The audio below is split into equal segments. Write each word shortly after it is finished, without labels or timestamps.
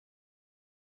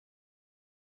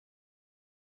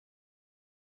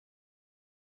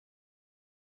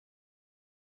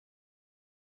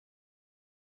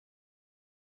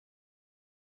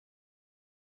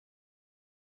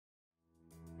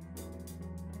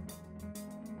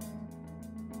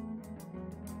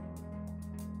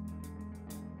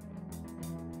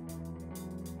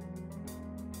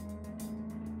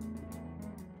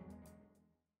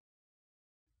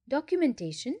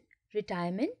documentation,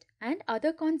 retirement, and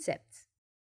other concepts.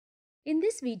 In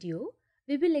this video,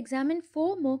 we will examine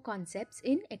 4 more concepts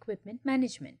in equipment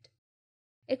management: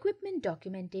 equipment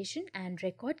documentation and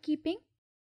record keeping,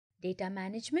 data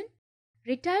management,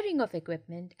 retiring of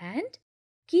equipment, and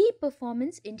key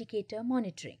performance indicator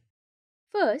monitoring.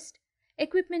 First,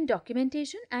 equipment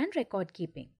documentation and record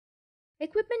keeping.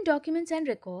 Equipment documents and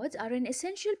records are an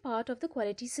essential part of the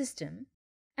quality system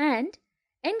and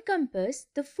encompass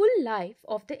the full life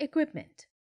of the equipment.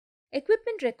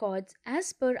 Equipment records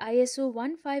as per ISO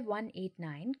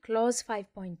 15189 clause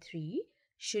 5.3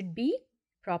 should be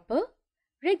proper,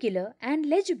 regular, and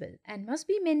legible, and must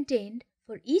be maintained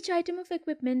for each item of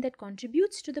equipment that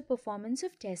contributes to the performance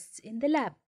of tests in the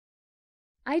lab.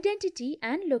 Identity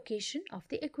and location of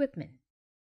the equipment.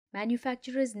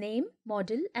 Manufacturer's name,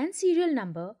 model, and serial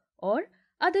number or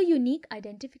other unique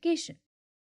identification.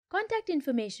 Contact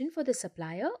information for the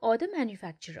supplier or the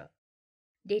manufacturer.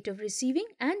 Date of receiving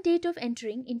and date of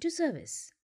entering into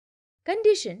service.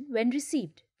 Condition when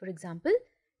received, for example,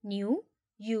 new,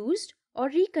 used, or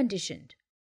reconditioned.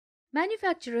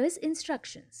 Manufacturer's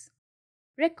instructions.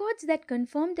 Records that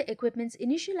confirm the equipment's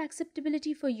initial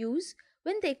acceptability for use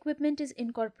when the equipment is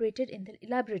incorporated in the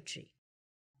laboratory.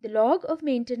 The log of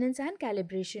maintenance and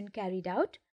calibration carried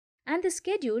out, and the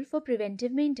schedule for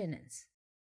preventive maintenance.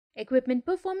 Equipment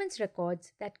performance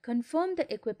records that confirm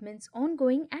the equipment's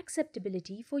ongoing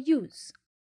acceptability for use.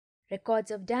 Records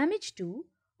of damage to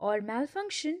or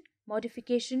malfunction,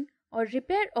 modification, or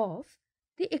repair of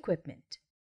the equipment.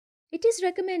 It is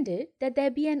recommended that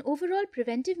there be an overall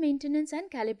preventive maintenance and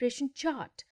calibration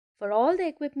chart for all the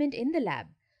equipment in the lab,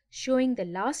 showing the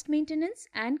last maintenance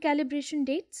and calibration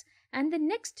dates and the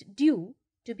next due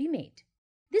to be made.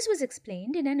 This was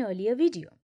explained in an earlier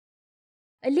video.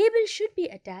 A label should be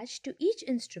attached to each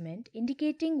instrument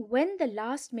indicating when the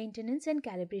last maintenance and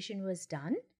calibration was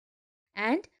done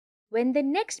and when the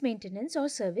next maintenance or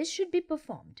service should be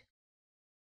performed.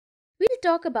 We will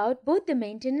talk about both the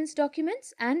maintenance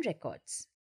documents and records.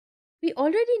 We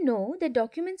already know that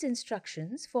documents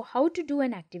instructions for how to do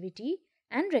an activity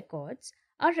and records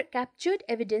are captured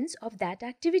evidence of that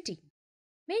activity.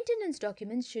 Maintenance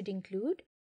documents should include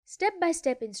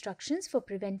step-by-step instructions for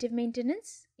preventive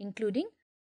maintenance, including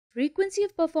frequency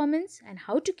of performance and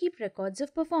how to keep records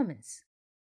of performance.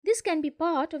 This can be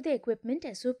part of the equipment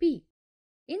SOP.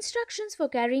 Instructions for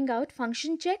carrying out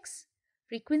function checks,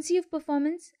 frequency of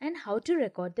performance, and how to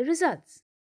record the results.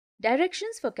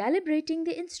 Directions for calibrating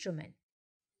the instrument.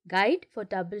 Guide for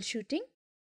troubleshooting.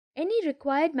 Any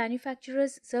required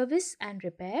manufacturer's service and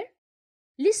repair.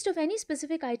 List of any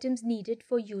specific items needed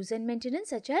for use and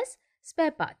maintenance such as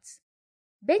spare parts.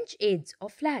 Bench aids or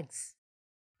flags.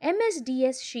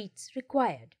 MSDS sheets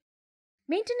required.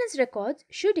 Maintenance records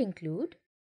should include: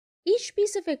 each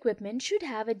piece of equipment should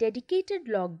have a dedicated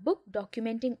logbook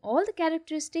documenting all the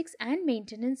characteristics and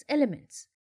maintenance elements.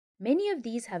 Many of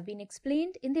these have been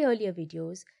explained in the earlier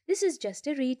videos. This is just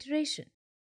a reiteration.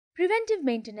 Preventive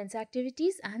maintenance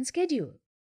activities and schedule.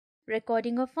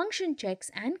 Recording of function checks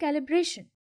and calibration.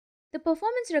 The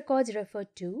performance records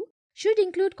referred to should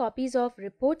include copies of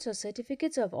reports or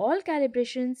certificates of all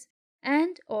calibrations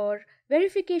and or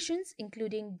verifications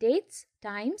including dates,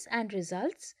 times and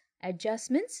results,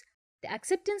 adjustments, the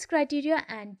acceptance criteria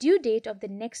and due date of the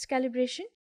next calibration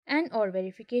and or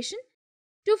verification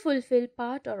to fulfill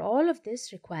part or all of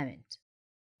this requirement.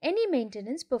 Any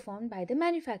maintenance performed by the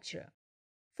manufacturer.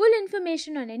 Full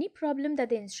information on any problem that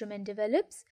the instrument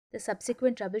develops, the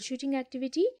subsequent troubleshooting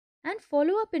activity, and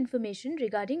follow-up information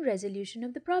regarding resolution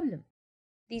of the problem.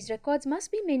 These records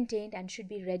must be maintained and should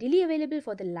be readily available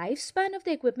for the lifespan of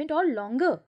the equipment or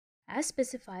longer, as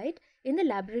specified in the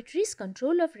laboratory's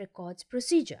control of records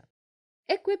procedure.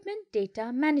 Equipment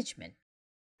data management.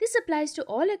 This applies to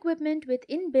all equipment with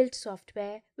inbuilt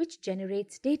software which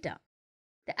generates data.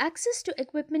 The access to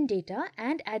equipment data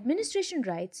and administration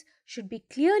rights should be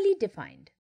clearly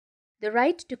defined. The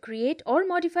right to create or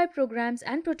modify programs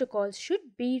and protocols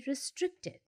should be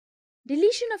restricted.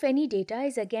 Deletion of any data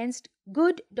is against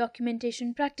good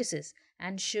documentation practices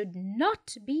and should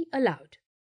not be allowed.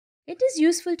 It is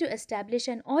useful to establish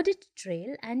an audit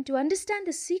trail and to understand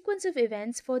the sequence of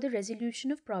events for the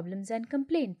resolution of problems and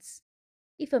complaints.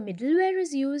 If a middleware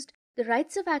is used, the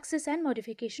rights of access and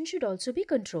modification should also be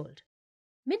controlled.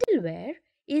 Middleware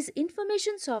is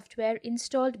information software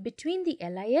installed between the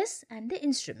LIS and the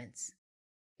instruments.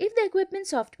 If the equipment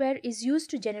software is used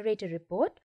to generate a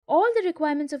report, all the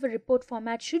requirements of a report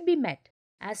format should be met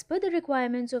as per the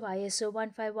requirements of ISO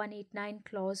 15189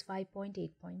 clause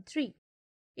 5.8.3.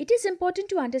 It is important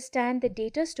to understand the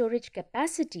data storage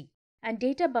capacity and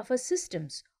data buffer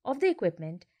systems of the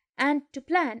equipment and to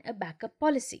plan a backup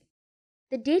policy.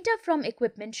 The data from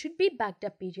equipment should be backed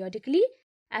up periodically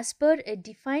as per a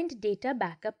defined data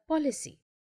backup policy.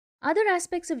 Other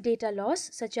aspects of data loss,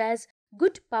 such as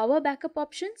good power backup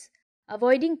options,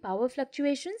 avoiding power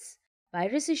fluctuations,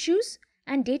 virus issues,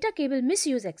 and data cable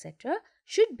misuse, etc.,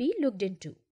 should be looked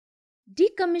into.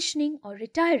 Decommissioning or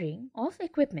retiring of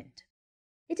equipment.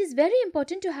 It is very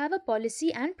important to have a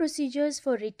policy and procedures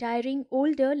for retiring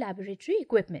older laboratory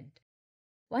equipment.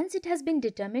 Once it has been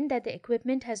determined that the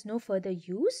equipment has no further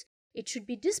use, it should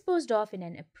be disposed of in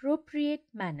an appropriate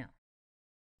manner.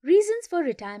 Reasons for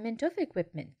retirement of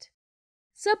equipment.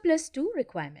 Surplus to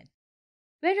requirement.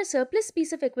 Where a surplus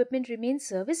piece of equipment remains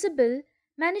serviceable,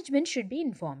 management should be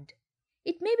informed.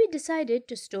 It may be decided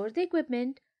to store the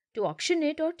equipment, to auction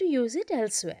it, or to use it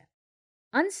elsewhere.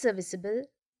 Unserviceable,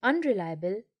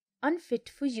 unreliable, unfit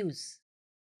for use.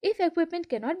 If equipment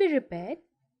cannot be repaired,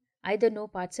 either no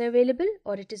parts are available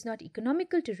or it is not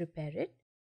economical to repair it,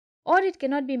 or it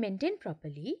cannot be maintained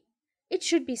properly, it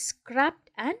should be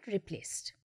scrapped and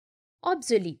replaced.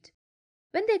 Obsolete.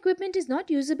 When the equipment is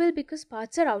not usable because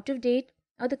parts are out of date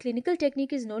or the clinical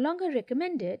technique is no longer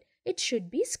recommended, it should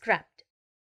be scrapped.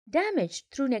 Damaged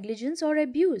through negligence or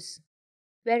abuse.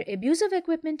 Where abuse of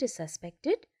equipment is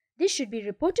suspected, this should be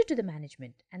reported to the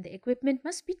management and the equipment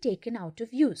must be taken out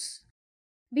of use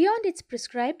beyond its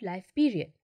prescribed life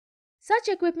period. Such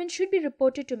equipment should be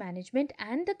reported to management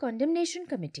and the condemnation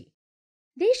committee.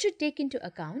 They should take into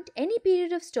account any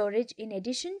period of storage in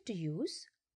addition to use,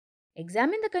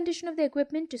 examine the condition of the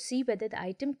equipment to see whether the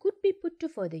item could be put to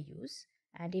further use,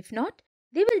 and if not,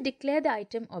 they will declare the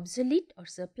item obsolete or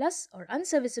surplus or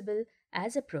unserviceable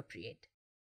as appropriate.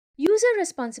 User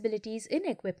responsibilities in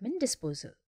equipment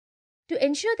disposal. To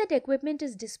ensure that equipment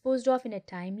is disposed of in a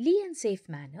timely and safe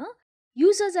manner,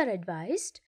 users are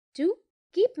advised to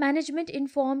keep management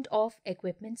informed of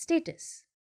equipment status.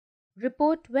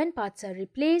 Report when parts are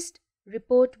replaced.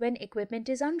 Report when equipment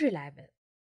is unreliable.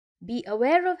 Be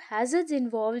aware of hazards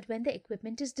involved when the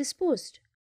equipment is disposed.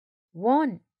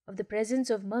 Warn of the presence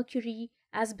of mercury,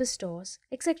 asbestos,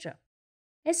 etc.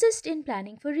 Assist in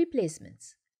planning for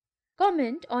replacements.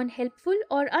 Comment on helpful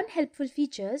or unhelpful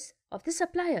features of the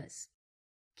suppliers.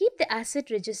 Keep the asset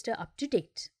register up to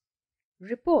date.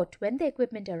 Report when the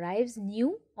equipment arrives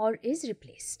new or is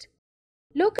replaced.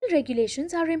 Local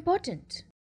regulations are important.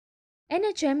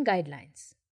 NHM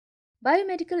Guidelines.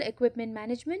 Biomedical Equipment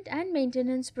Management and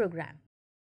Maintenance Program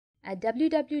at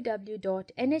www.nhsrc.com.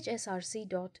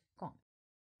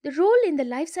 The role in the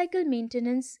life cycle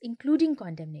maintenance including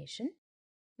condemnation.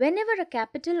 Whenever a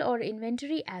capital or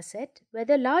inventory asset,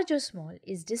 whether large or small,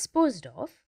 is disposed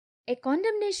of, a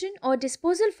condemnation or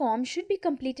disposal form should be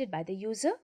completed by the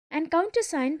user and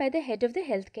countersigned by the head of the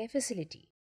healthcare facility.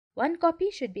 One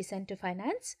copy should be sent to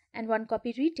finance and one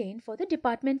copy retained for the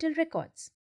departmental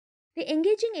records. The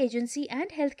engaging agency and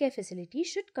healthcare facility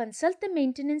should consult the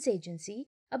maintenance agency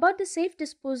about the safe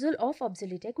disposal of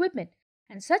obsolete equipment,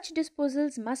 and such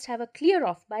disposals must have a clear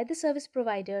off by the service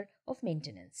provider of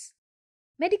maintenance.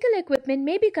 Medical equipment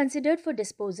may be considered for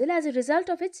disposal as a result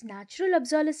of its natural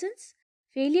obsolescence,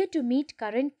 failure to meet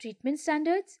current treatment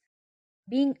standards,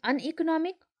 being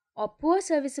uneconomic or poor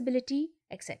serviceability,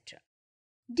 etc.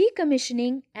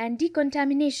 Decommissioning and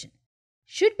decontamination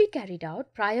should be carried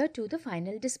out prior to the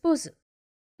final disposal.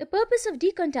 The purpose of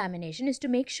decontamination is to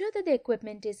make sure that the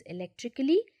equipment is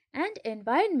electrically and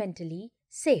environmentally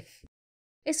safe.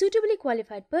 A suitably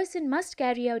qualified person must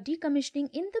carry out decommissioning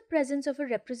in the presence of a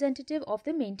representative of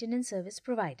the maintenance service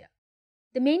provider.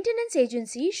 The maintenance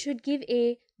agency should give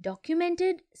a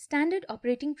documented standard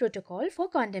operating protocol for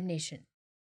condemnation.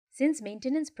 Since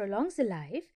maintenance prolongs the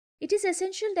life, it is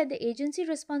essential that the agency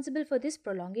responsible for this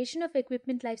prolongation of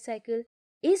equipment life cycle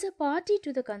is a party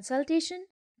to the consultation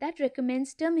that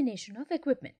recommends termination of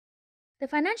equipment. The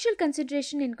financial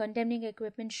consideration in condemning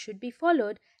equipment should be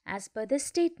followed as per the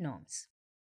state norms.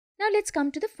 Now let's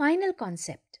come to the final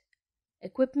concept.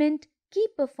 Equipment Key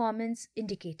Performance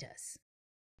Indicators.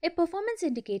 A performance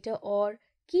indicator or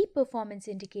Key Performance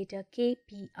Indicator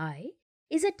KPI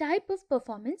is a type of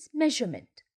performance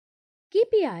measurement.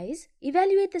 KPIs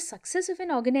evaluate the success of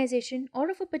an organization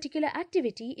or of a particular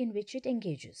activity in which it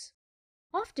engages.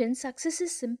 Often, success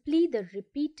is simply the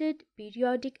repeated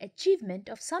periodic achievement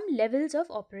of some levels of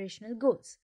operational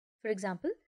goals. For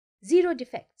example, 0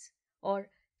 defects or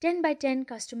 10 by 10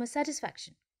 customer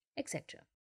satisfaction, etc.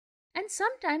 And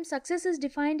sometimes success is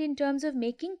defined in terms of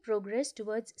making progress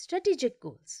towards strategic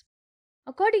goals.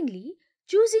 Accordingly,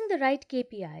 choosing the right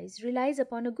KPIs relies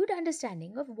upon a good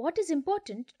understanding of what is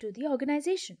important to the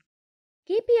organization.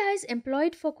 KPIs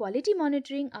employed for quality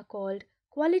monitoring are called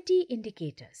quality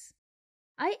indicators.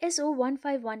 ISO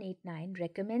 15189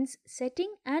 recommends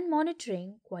setting and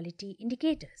monitoring quality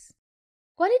indicators.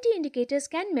 Quality indicators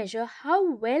can measure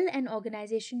how well an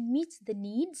organization meets the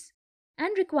needs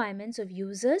and requirements of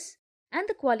users and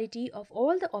the quality of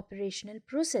all the operational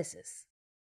processes.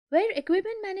 Where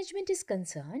equipment management is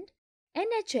concerned,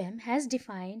 NHM has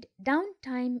defined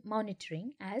downtime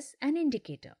monitoring as an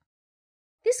indicator.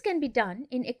 This can be done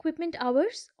in equipment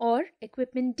hours or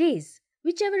equipment days,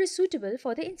 whichever is suitable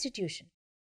for the institution.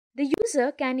 The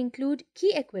user can include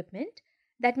key equipment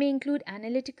that may include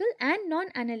analytical and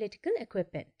non-analytical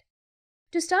equipment.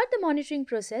 To start the monitoring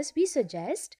process, we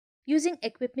suggest using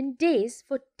equipment days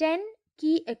for 10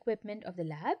 key equipment of the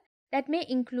lab that may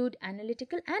include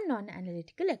analytical and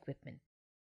non-analytical equipment.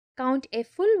 Count a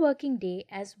full working day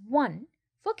as 1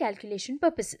 for calculation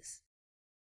purposes.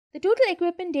 The total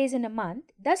equipment days in a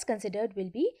month thus considered will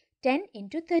be 10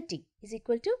 into 30 is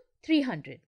equal to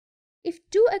 300. If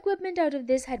 2 equipment out of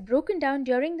this had broken down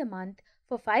during the month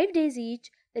for 5 days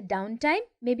each, the downtime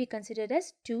may be considered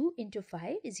as 2 into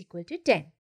 5 is equal to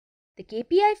 10. The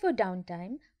KPI for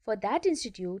downtime for that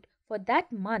institute for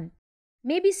that month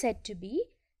may be said to be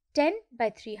 10 by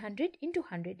 300 into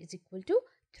 100 is equal to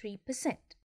 3%.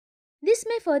 This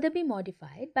may further be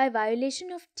modified by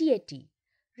violation of TAT,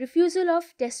 refusal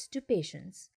of tests to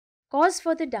patients, cause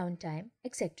for the downtime,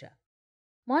 etc.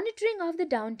 Monitoring of the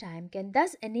downtime can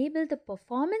thus enable the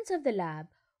performance of the lab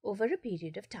over a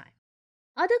period of time.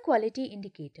 Other quality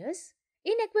indicators.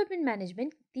 In equipment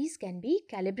management, these can be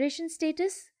calibration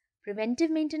status,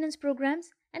 preventive maintenance programs,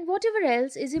 and whatever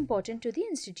else is important to the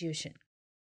institution.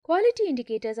 Quality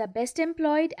indicators are best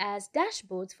employed as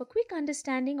dashboards for quick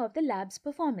understanding of the lab's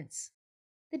performance.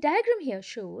 The diagram here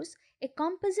shows a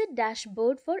composite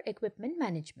dashboard for equipment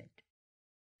management.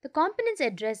 The components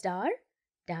addressed are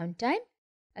downtime,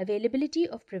 availability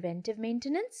of preventive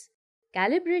maintenance,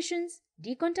 calibrations,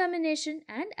 decontamination,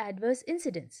 and adverse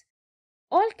incidents,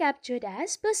 all captured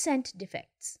as %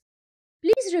 defects.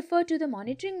 Please refer to the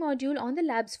monitoring module on the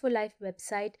Labs for Life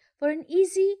website for an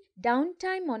easy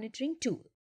downtime monitoring tool.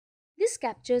 This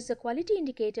captures the quality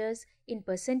indicators in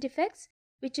 % defects,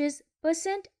 which is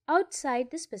 % outside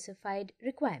the specified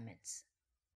requirements.